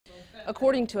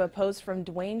According to a post from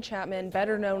Beth Chapman,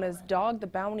 better known as Dog the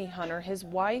Bounty Hunter, his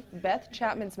wife, Beth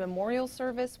Chapman's memorial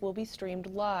service will be streamed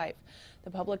live. The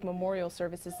public memorial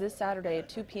service is this Saturday at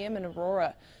 2 p.m. in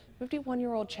Aurora.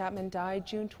 51-year-old Chapman died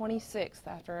June 26th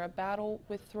after a battle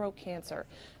with throat cancer.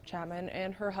 Chapman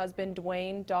and her husband,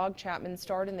 Dwayne Dog Chapman,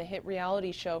 starred in the hit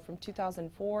reality show from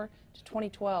 2004 to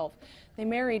 2012. They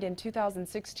married in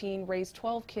 2016, raised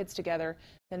 12 kids together.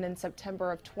 Then in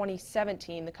September of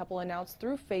 2017, the couple announced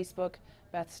through Facebook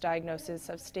Beth's diagnosis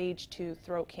of stage 2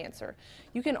 throat cancer.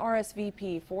 You can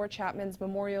RSVP for Chapman's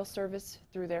memorial service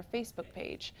through their Facebook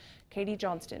page. Katie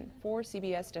Johnston for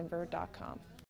CBSDenver.com.